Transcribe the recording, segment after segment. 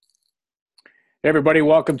Hey everybody,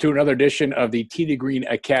 welcome to another edition of the Tee to Green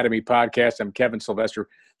Academy podcast. I'm Kevin Sylvester.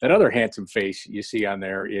 That other handsome face you see on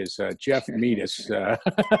there is Jeff Meadus,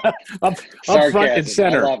 up front and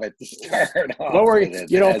center. I love it. Start off Well,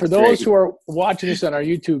 with it. for those who are watching this on our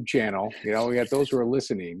YouTube channel, we got those who are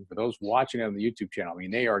listening. For those watching on the YouTube channel,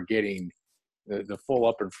 they are getting the full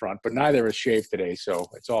up in front, but neither is shaved today, so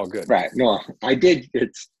it's all good. Right. No, I did.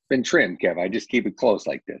 It's been trimmed, Kev. I just keep it close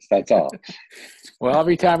like this. That's all. Well,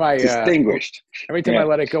 every time I distinguished. Every time I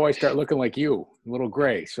let it go, I start looking like you, a little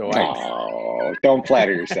gray. So don't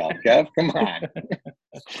flatter yourself, Kev. Come on.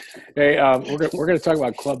 Hey, we're going to talk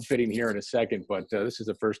about club fitting here in a second, but this is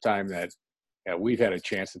the first time that we've had a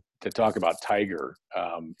chance to talk about Tiger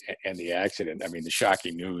and the accident. I mean, the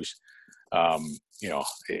shocking news. I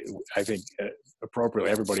think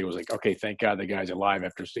appropriately everybody was like, okay, thank God the guy's alive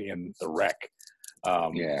after seeing the wreck.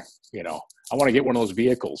 I want to get one of those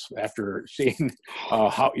vehicles after seeing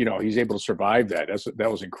how he's able to survive that.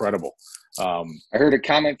 That was incredible. I heard a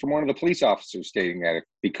comment from one of the police officers stating that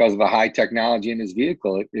because of the high technology in his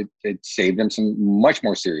vehicle, it saved him some much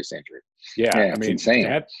more serious injury. Yeah, I mean, insane.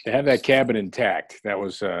 To have that cabin intact, that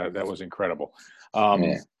was incredible.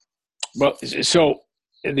 Well, so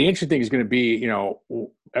the interesting thing is going to be,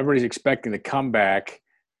 everybody's expecting the comeback.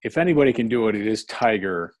 If anybody can do it, it is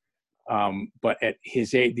Tiger. But at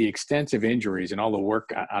his age, the extensive injuries and all the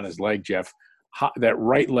work on his leg, Jeff, that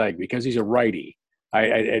right leg, because he's a righty.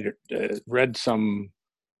 I read some,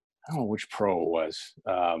 I don't know which pro it was,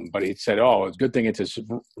 but he said, it's a good thing it's his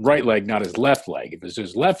right leg, not his left leg. If it's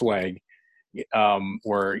his left leg,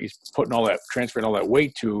 where he's transferring all that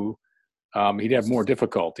weight to, he'd have more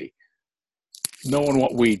difficulty. Knowing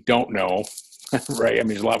what we don't know, right? I mean,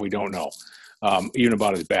 there's a lot we don't know. Even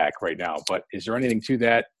about his back right now. But is there anything to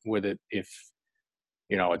that with it if,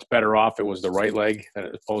 it's better off it was the right leg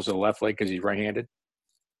as opposed to the left leg because he's right-handed?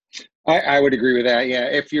 I would agree with that. Yeah.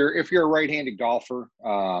 If you're a right-handed golfer,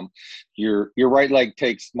 your right leg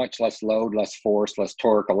takes much less load, less force, less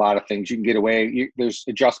torque, a lot of things. You can get away. There's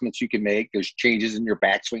adjustments you can make. There's changes in your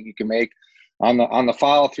backswing you can make. On the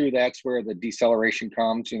follow through, that's where the deceleration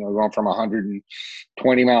comes. Going from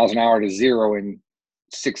 120 miles an hour to 0 in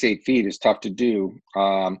 6-8 feet is tough to do.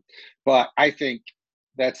 But I think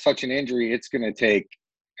that's such an injury. It's going to take.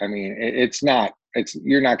 I mean,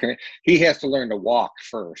 you're not going to. He has to learn to walk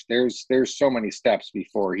first. There's so many steps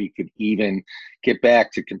before he could even get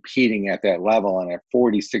back to competing at that level. And at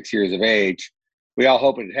 46 years of age, we all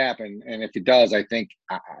hope it happen. And if it does, I think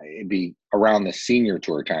it'd be around the senior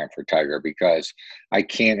tour time for Tiger, because I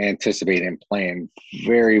can't anticipate him playing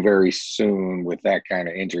very, very soon with that kind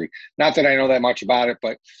of injury. Not that I know that much about it,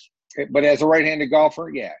 but as a right-handed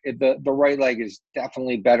golfer, the right leg is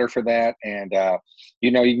definitely better for that. And,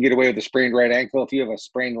 you can get away with a sprained right ankle. If you have a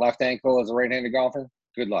sprained left ankle as a right-handed golfer,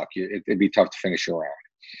 good luck. It'd be tough to finish your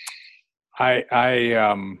round. I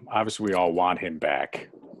obviously we all want him back.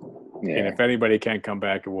 Yeah. And if anybody can come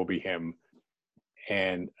back, it will be him.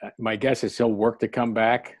 And my guess is he'll work to come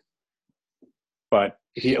back, but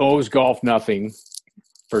he owes golf nothing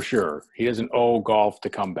for sure. He doesn't owe golf to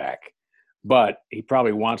come back, but he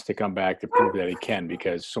probably wants to come back to prove that he can,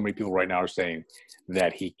 because so many people right now are saying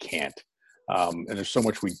that he can't. And there's so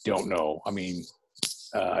much we don't know. I mean,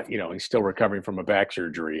 he's still recovering from a back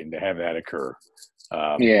surgery, and to have that occur,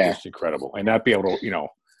 just incredible. And not be able to,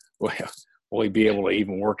 will he be able to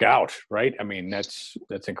even work out, right? I mean, that's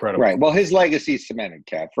incredible. Right. Well, his legacy is cemented,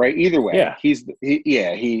 Kev, right? Either way. Yeah.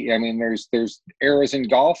 I mean, there's eras in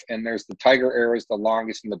golf, and there's the Tiger era is the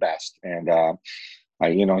longest and the best. And,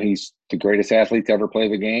 he's the greatest athlete to ever play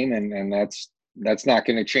the game. And that's not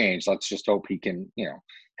going to change. Let's just hope he can,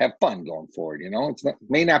 have fun going forward.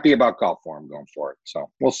 May not be about golf for him going forward. So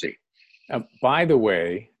we'll see. By the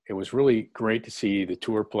way, it was really great to see the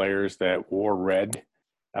tour players that wore red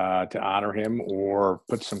to honor him, or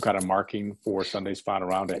put some kind of marking for Sunday's Final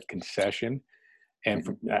Round at concession.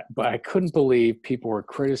 But I couldn't believe people were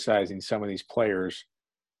criticizing some of these players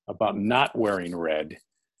about not wearing red.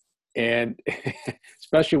 And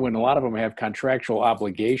especially when a lot of them have contractual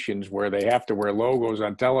obligations where they have to wear logos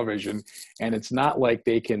on television, and it's not like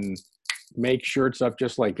they can make shirts up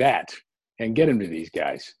just like that and get them to these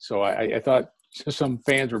guys. So I thought some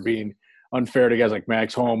fans were being unfair to guys like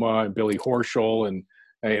Max Homa and Billy Horschel and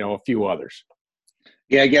a few others.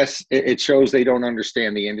 Yeah, I guess it shows they don't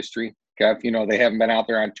understand the industry, Kev. They haven't been out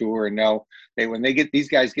there on tour, and when these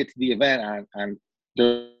guys get to the event on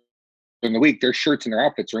during the week, their shirts and their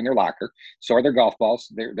outfits are in their locker. So are their golf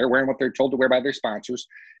balls. They're wearing what they're told to wear by their sponsors.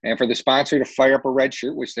 And for the sponsor to fire up a red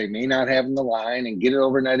shirt, which they may not have in the line, and get it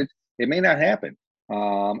overnighted, it may not happen.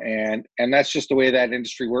 And that's just the way that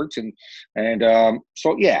industry works.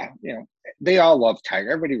 So they all love Tiger.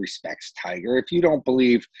 Everybody respects Tiger. If you don't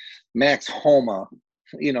believe Max Homa,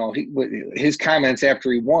 his comments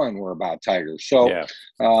after he won were about Tiger. So Yeah.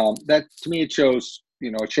 That, to me, it shows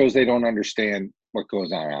they don't understand what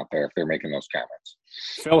goes on out there if they're making those comments.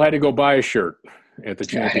 Phil had to go buy a shirt at the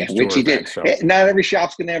Champions which Tour he event. did. So not every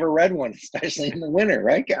shop's going to have a red one, especially in the winter,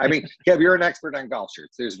 right? I mean, Kev, you're an expert on golf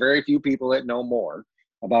shirts. There's very few people that know more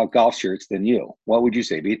about golf shirts than you. What would you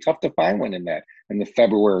say? It'd be tough to find one in the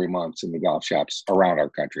February months in the golf shops around our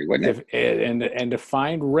country, wouldn't it? And to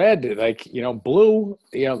find red, like, blue,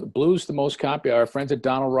 blue's the most popular. Our friends at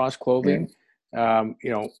Donald Ross Clothing,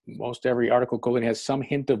 most every article clothing has some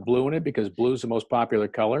hint of blue in it because blue is the most popular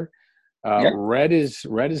color. Red is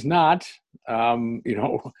not. Neither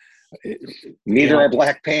are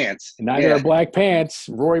black pants. Neither are black pants.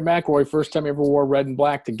 Rory McIlroy, first time he ever wore red and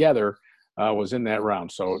black together, was in that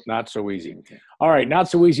round. So not so easy. All right, not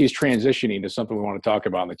so easy is transitioning to something we want to talk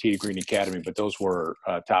about in the Tee to Green Academy, but those were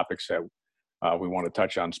topics that we want to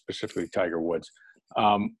touch on, specifically Tiger Woods.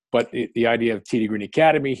 But the idea of Tee to Green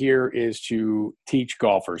Academy here is to teach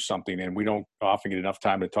golfers something, and we don't often get enough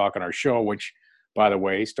time to talk on our show, which, by the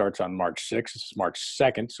way, starts on March 6th. This is March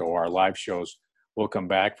 2nd, so our live shows will come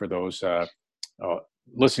back for those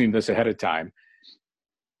listening to this ahead of time.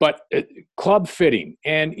 But club fitting,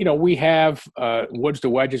 and we have Woods to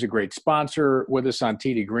Wedge is a great sponsor with us on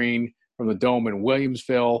Tee to Green from the Dome in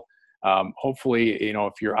Williamsville. Hopefully,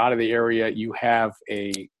 if you're out of the area, you have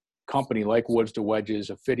a company like Woods to Wedges,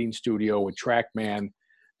 a fitting studio with TrackMan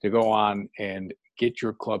to go on and get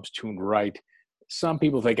your clubs tuned right. Some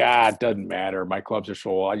people think, it doesn't matter. My clubs are so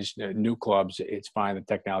old. I just new clubs. It's fine. The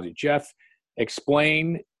technology. Jeff,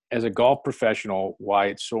 explain as a golf professional why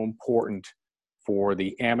it's so important for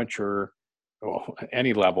the amateur,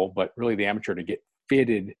 any level, but really the amateur, to get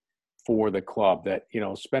fitted for the club. That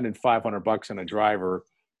spending $500 on a driver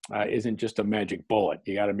isn't just a magic bullet.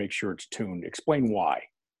 You got to make sure it's tuned. Explain why.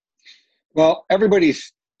 Well,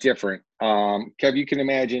 everybody's different. Kev, you can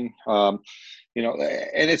imagine, and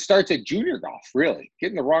it starts at junior golf, really.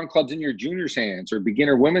 Getting the wrong clubs in your junior's hands or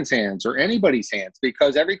beginner women's hands or anybody's hands,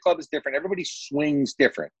 because every club is different. Everybody swings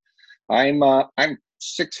different. I'm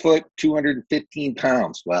 6 foot, 215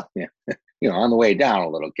 pounds. Well, on the way down a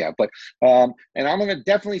little, Kev. But and I'm going to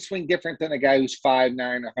definitely swing different than a guy who's 5'9",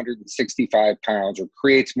 165 pounds, or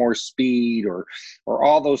creates more speed, or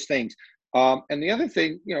all those things. And the other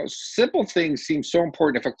thing, simple things seem so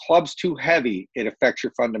important. If a club's too heavy, it affects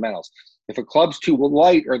your fundamentals. If a club's too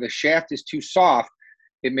light or the shaft is too soft,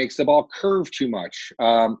 it makes the ball curve too much.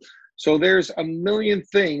 So there's a million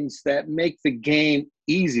things that make the game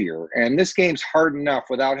easier. And this game's hard enough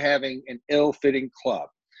without having an ill-fitting club.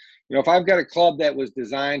 If I've got a club that was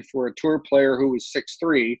designed for a tour player who was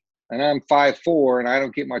 6'3", and I'm 5'4", and I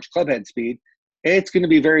don't get much club head speed, it's going to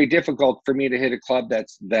be very difficult for me to hit a club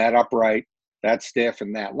that's that upright, that stiff,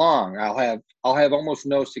 and that long. I'll have almost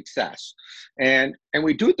no success. And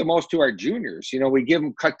we do it the most to our juniors. We give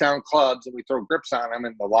them cut down clubs and we throw grips on them,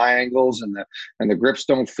 and the lie angles and the grips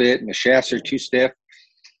don't fit and the shafts are too stiff.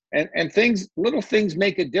 And little things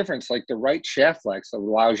make a difference, like the right shaft flex that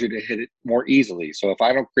allows you to hit it more easily. So if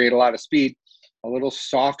I don't create a lot of speed, a little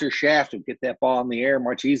softer shaft will get that ball in the air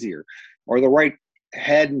much easier. Or the right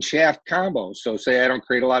head and shaft combo. So say I don't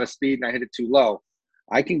create a lot of speed and I hit it too low,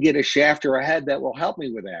 I can get a shaft or a head that will help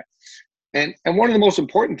me with that. And one of the most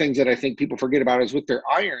important things that I think people forget about is with their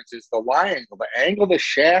irons is the lie angle. The angle the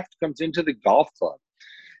shaft comes into the golf club.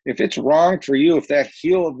 If it's wrong for you, if that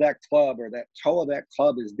heel of that club or that toe of that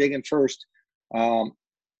club is digging first,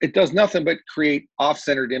 it does nothing but create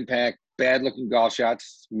off-centered impact, bad-looking golf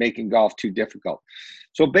shots, making golf too difficult.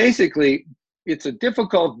 So basically, it's a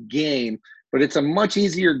difficult game, but it's a much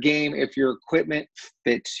easier game if your equipment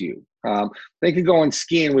fits you. They could go on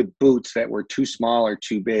skiing with boots that were too small or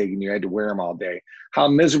too big and you had to wear them all day. How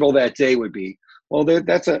miserable that day would be. Well,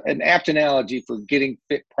 that's an apt analogy for getting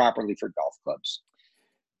fit properly for golf clubs.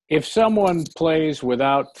 If someone plays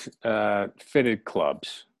without fitted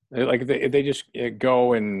clubs, like they just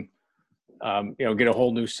go and get a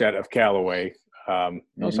whole new set of Callaway.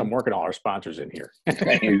 Notice I'm working all our sponsors in here.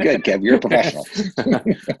 You're good, Kev. You're a professional.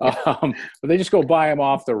 But they just go buy them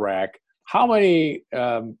off the rack. How many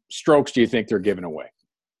strokes do you think they're giving away?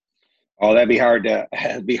 Oh, that'd be hard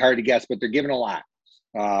to guess, but they're giving a lot.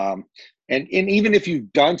 And even if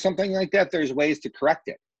you've done something like that, there's ways to correct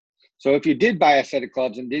it. So if you did buy a set of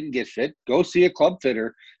clubs and didn't get fit, go see a club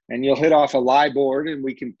fitter, and you'll hit off a lie board, and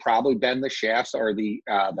we can probably bend the shafts or the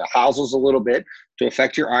hosels a little bit to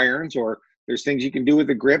affect your irons, or there's things you can do with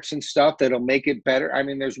the grips and stuff that'll make it better. I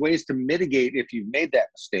mean, there's ways to mitigate if you've made that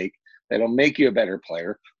mistake that'll make you a better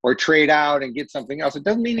player, or trade out and get something else. It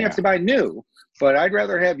doesn't mean you have to buy new, but I'd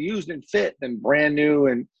rather have used and fit than brand new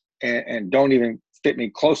and don't even fit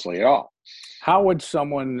me closely at all. How would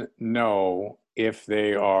someone know if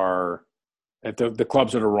they are at the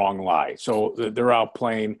clubs are the wrong lie? So they're out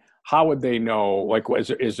playing. How would they know? Like,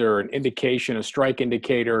 is there an indication, a strike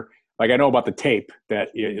indicator? Like, I know about the tape that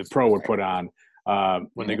the pro would put on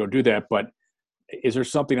when they go do that, but is there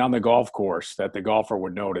something on the golf course that the golfer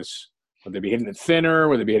would notice? Would they be hitting it thinner?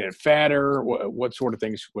 Would they be hitting it fatter? What sort of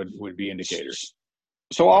things would be indicators?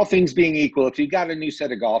 So all things being equal, if you got a new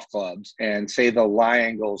set of golf clubs and say the lie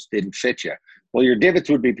angles didn't fit you, well, your divots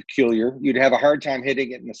would be peculiar. You'd have a hard time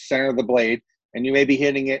hitting it in the center of the blade, and you may be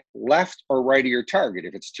hitting it left or right of your target.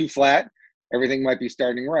 If it's too flat, everything might be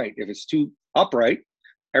starting right. If it's too upright,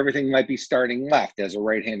 everything might be starting left as a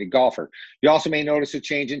right-handed golfer. You also may notice a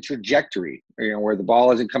change in trajectory, where the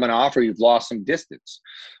ball isn't coming off or you've lost some distance,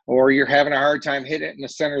 or you're having a hard time hitting it in the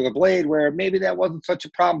center of the blade where maybe that wasn't such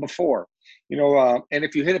a problem before. And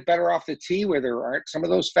if you hit it better off the tee where there aren't some of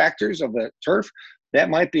those factors of the turf, that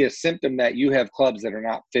might be a symptom that you have clubs that are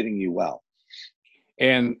not fitting you well.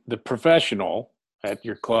 And the professional at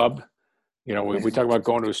your club, we talk about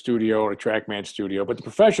going to a studio or a TrackMan studio, but the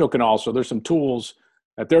professional can also, there's some tools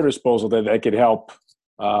at their disposal that could help.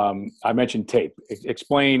 I mentioned tape.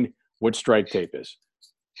 Explain what strike tape is.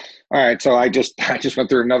 All right, so I just went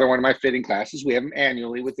through another one of my fitting classes. We have them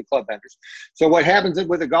annually with the club vendors. So what happens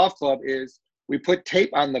with a golf club is we put tape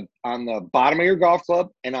on the bottom of your golf club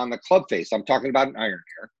and on the club face. I'm talking about an iron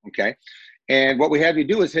here, okay? And what we have you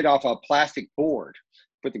do is hit off a plastic board.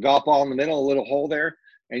 Put the golf ball in the middle, a little hole there,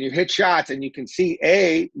 and you hit shots, and you can see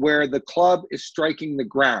where the club is striking the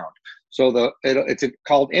ground. So it's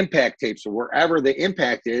called impact tape. So wherever the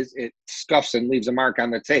impact is, it scuffs and leaves a mark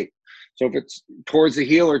on the tape. So if it's towards the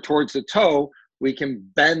heel or towards the toe, we can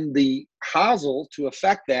bend the hosel to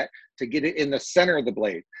affect that to get it in the center of the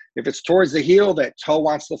blade. If it's towards the heel, that toe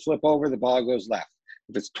wants to flip over, the ball goes left.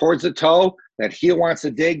 If it's towards the toe, that heel wants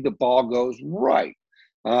to dig, the ball goes right.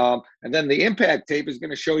 And then the impact tape is going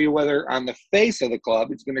to show you whether on the face of the club,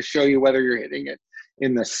 it's going to show you whether you're hitting it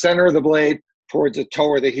in the center of the blade, towards the toe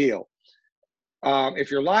or the heel.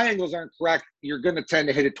 If your lie angles aren't correct, you're going to tend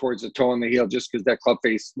to hit it towards the toe and the heel just because that club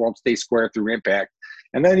face won't stay square through impact.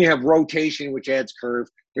 And then you have rotation, which adds curve.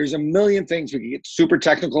 There's a million things. We can get super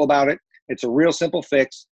technical about it. It's a real simple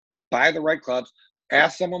fix. Buy the right clubs.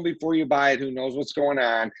 Ask someone before you buy it who knows what's going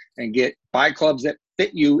on, and buy clubs that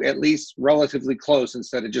fit you at least relatively close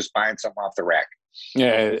instead of just buying something off the rack.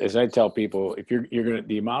 Yeah, as I tell people, if you're going to,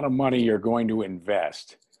 the amount of money you're going to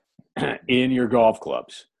invest in your golf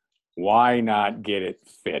clubs, why not get it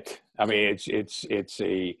fit? I mean, it's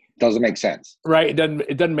a doesn't make sense, right?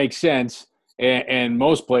 It doesn't make sense, and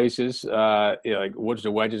most places, like Woods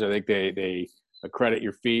to Wedges, I think they accredit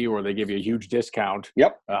your fee or they give you a huge discount.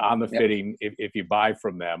 On the fitting if you buy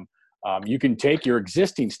from them. You can take your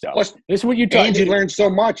existing stuff. Plus, this is what you talk. And you learn so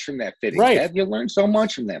much from that fitting, right? Ed. You learn so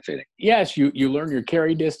much from that fitting. Yes, you learn your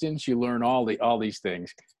carry distance. You learn all these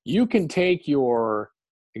things. You can take your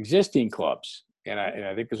existing clubs. And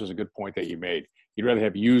I think this was a good point that you made. You'd rather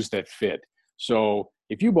have used that fit. So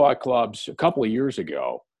if you bought clubs a couple of years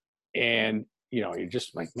ago and, you're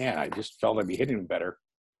just like, man, I just felt I'd be hitting them better,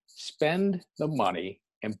 spend the money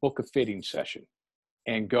and book a fitting session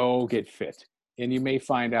and go get fit. And you may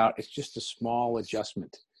find out it's just a small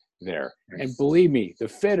adjustment there. And believe me, the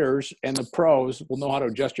fitters and the pros will know how to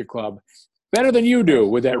adjust your club better than you do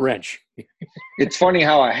with that wrench. It's funny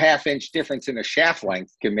how a half-inch difference in a shaft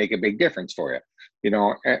length can make a big difference for you.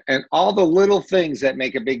 And all the little things that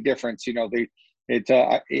make a big difference.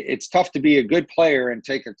 It's tough to be a good player and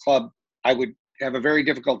take a club. I would have a very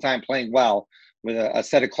difficult time playing well with a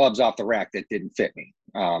set of clubs off the rack that didn't fit me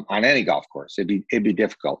on any golf course. It'd be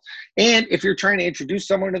difficult. And if you're trying to introduce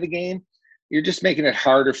someone to the game, you're just making it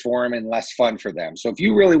harder for them and less fun for them. So if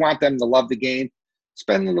you really want them to love the game,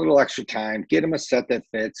 spend a little extra time, get them a set that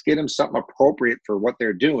fits, get them something appropriate for what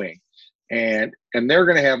they're doing. And they're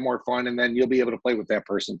going to have more fun, and then you'll be able to play with that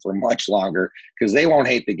person for much longer because they won't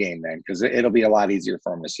hate the game then, because it'll be a lot easier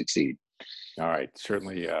for them to succeed. All right.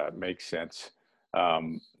 Certainly makes sense.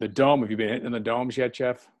 The dome, have you been hitting in the domes yet,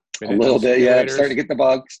 Jeff? A little bit, yeah. Starting to get the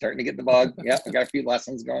bug. Yep, I got a few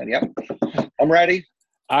lessons going. Yep. I'm ready.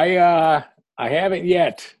 I haven't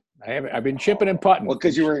yet. I've been chipping and putting. Well,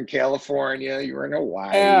 because you were in California, you were in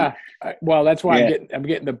Hawaii. Yeah. Well, that's why I'm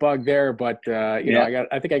getting the bug there. But I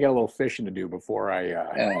think I got a little fishing to do before I.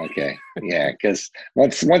 Okay. Yeah, because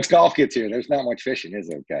once golf gets here, there's not much fishing, is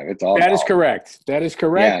there, Kev? It's all. That golf. Is correct. That is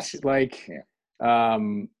correct. Yes.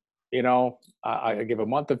 you know, I give a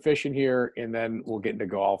month of fishing here, and then we'll get into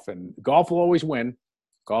golf, and golf will always win.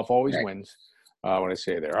 Golf always wins. When I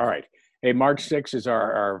say there. All right. Hey, March 6th is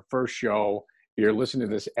our first show. If you're listening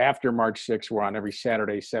to this after March 6th, we're on every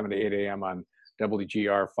Saturday, 7 to 8 a.m. on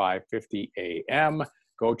WGR 550 a.m.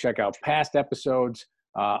 Go check out past episodes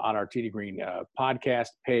on our TD Green podcast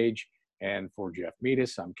page. And for Jeff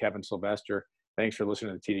Meadis, I'm Kevin Sylvester. Thanks for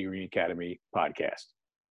listening to the TD Green Academy podcast.